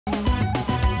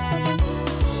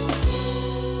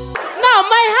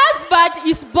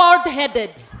is bald-headed.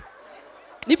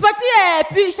 Nipatie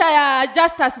picha ya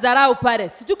Justice Darau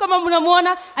pale. Sijui kama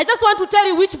mnamuona. I just want to tell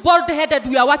you which bald-headed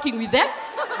we are working with, eh?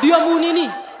 Ndio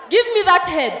munini. Give me that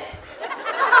head.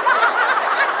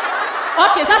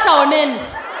 Okay, sasa oneni.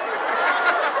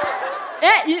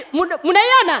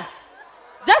 Mnaiona?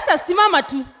 Justice simama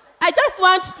tu. I just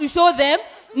want to show them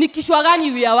ni kishwa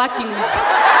gani we are working with.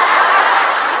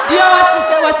 Ndio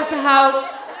wasisahau.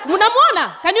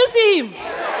 Mnamuona? Can you see him?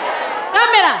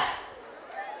 Camera.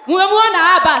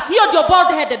 Mumemuona basi. Hiyo ndio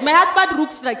bald-headed. My husband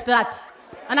looks like that.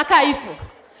 Anakaa hivyo.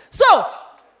 So,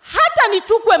 hata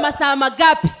nichukue masaa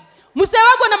magapi. Mzee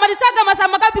wangu anamalizaga masaa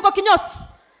magapi kwa kinyozi?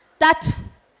 3.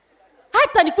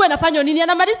 Hata nikuwe nafanya nini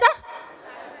anamaliza?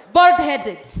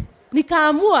 Bald-headed.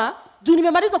 Nikaamua, juu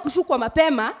nimemaliza kushukwa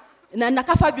mapema na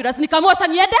nakaa fabulous. Nikaamua acha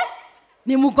niende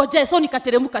nimngoje. So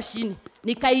nikateremka chini.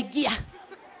 Nikaigia.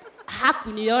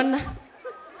 Hakuniona.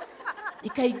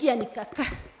 Nikaigia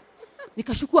nikakaa.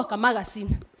 Nikashukua kamaga sina.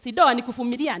 Sidoa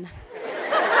nikufumiliana.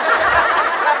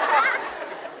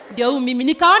 Ndio mimi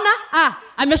nikaona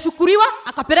ameshukuriwa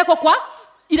akapelekwa kwa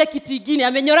ile kiti kingine.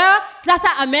 Amenyolewa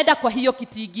sasa ameenda kwa hiyo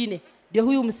kiti kingine. Ndio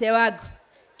huyu mzee wangu.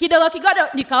 Kidogo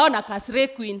nikaona kasre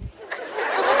queen.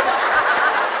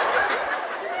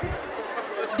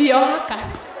 Ndio haka.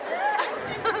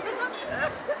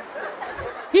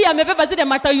 Hii amebeba zile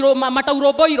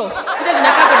matauro boiro. Zile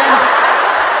zinakaga ndani.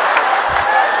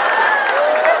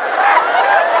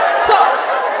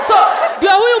 So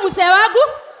ndio huyu mzee wangu,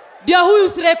 ndio huyu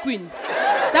Sre Queen.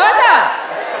 Sawa sawa?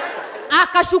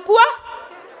 Akashukua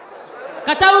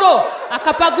katauro,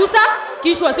 akapagusa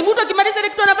kishwa. Si mtu akimaliza ile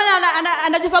kitu anafanya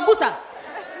anajifagusa.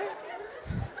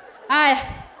 Haya.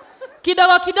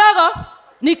 Kidogo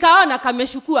nikaona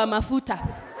kameshukua mafuta.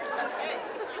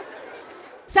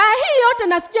 Saa hii yote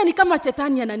nasikia ni kama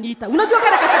chetani ananiita. Unajua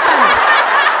kana chetani?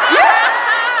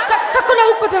 Kakona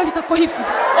huko ndani kako hivi.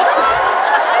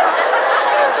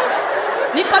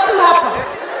 Nikatu hapa.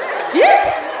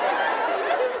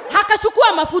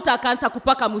 Hakachukua mafuta akaanza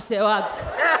kupaka mzee wangu.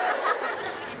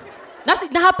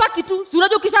 Na hapa kitu, si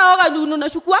unajua kishaoga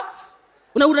unachukua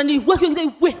unani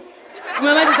wewe.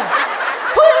 Umemaliza.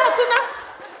 Huyu hakuna.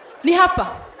 Ni hapa.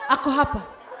 Ako hapa.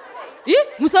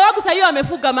 Mzee wangu sasa hiyo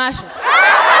amefuga masho.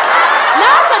 Na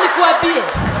sasa nikuambie.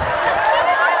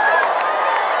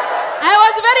 I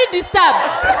was very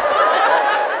disturbed.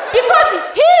 Because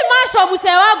hii masho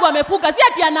mzee wangu amefuga si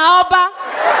ati anaoba.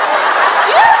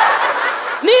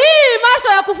 Ni hii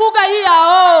masho ya kufuga hii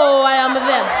I am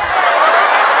there.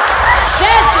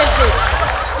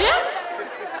 Yes.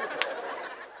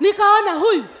 Nikaona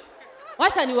huyu.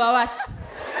 Washa ni wawashi.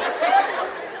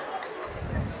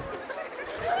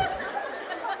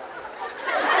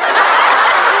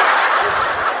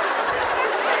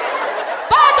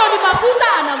 Bado ni mafuta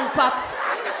anampaka.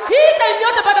 Hii time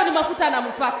yote bado ni mafuta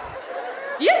anampaka.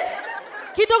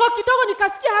 Kidogo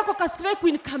nikasikia hako kasre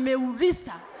queen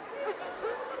kameurisa.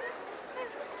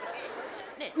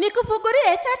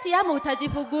 Nikufugurie chati ama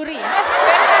utajifuguria?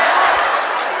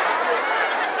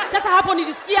 Sasa hapo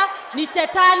nilisikia ni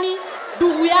chetani,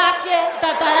 ndugu yake,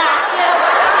 dada yake.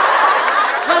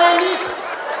 Malani.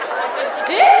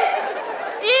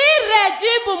 Ile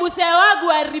jibu mzee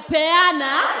wangu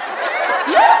alipeana.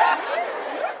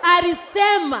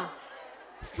 Alisema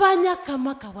fanya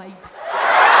kama kawaida.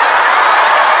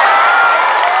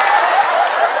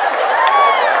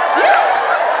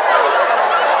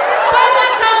 Fanya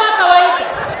kama kawaida.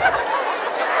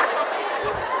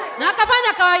 Na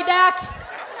akafanya kawaida yake.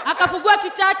 Akafungua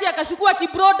kichati, akashukua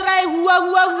kibro dry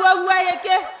huwa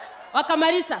yake.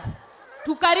 Wakamaliza.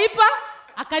 Tukaripa,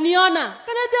 akaniona.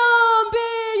 Kanambia mbe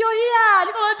yo hia,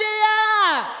 nikamwambia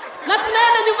na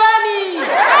tunaenda nyumbani.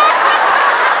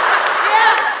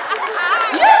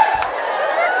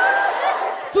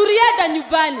 Turienda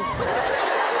nyumbani.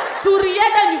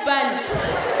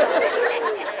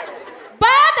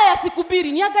 Baada ya siku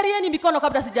 2 niangalieni mikono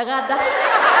kabla sijaganda.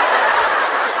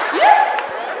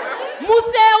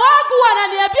 Mzee wangu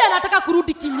ananiambia nataka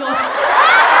kurudi kinyozi.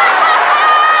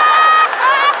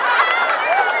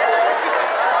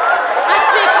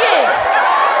 Ateke.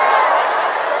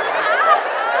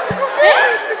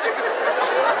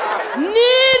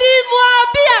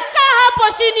 Nilimwambia kaa hapo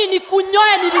chini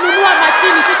nikunyoe, nilinunua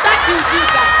machini, sitaki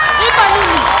ujinga.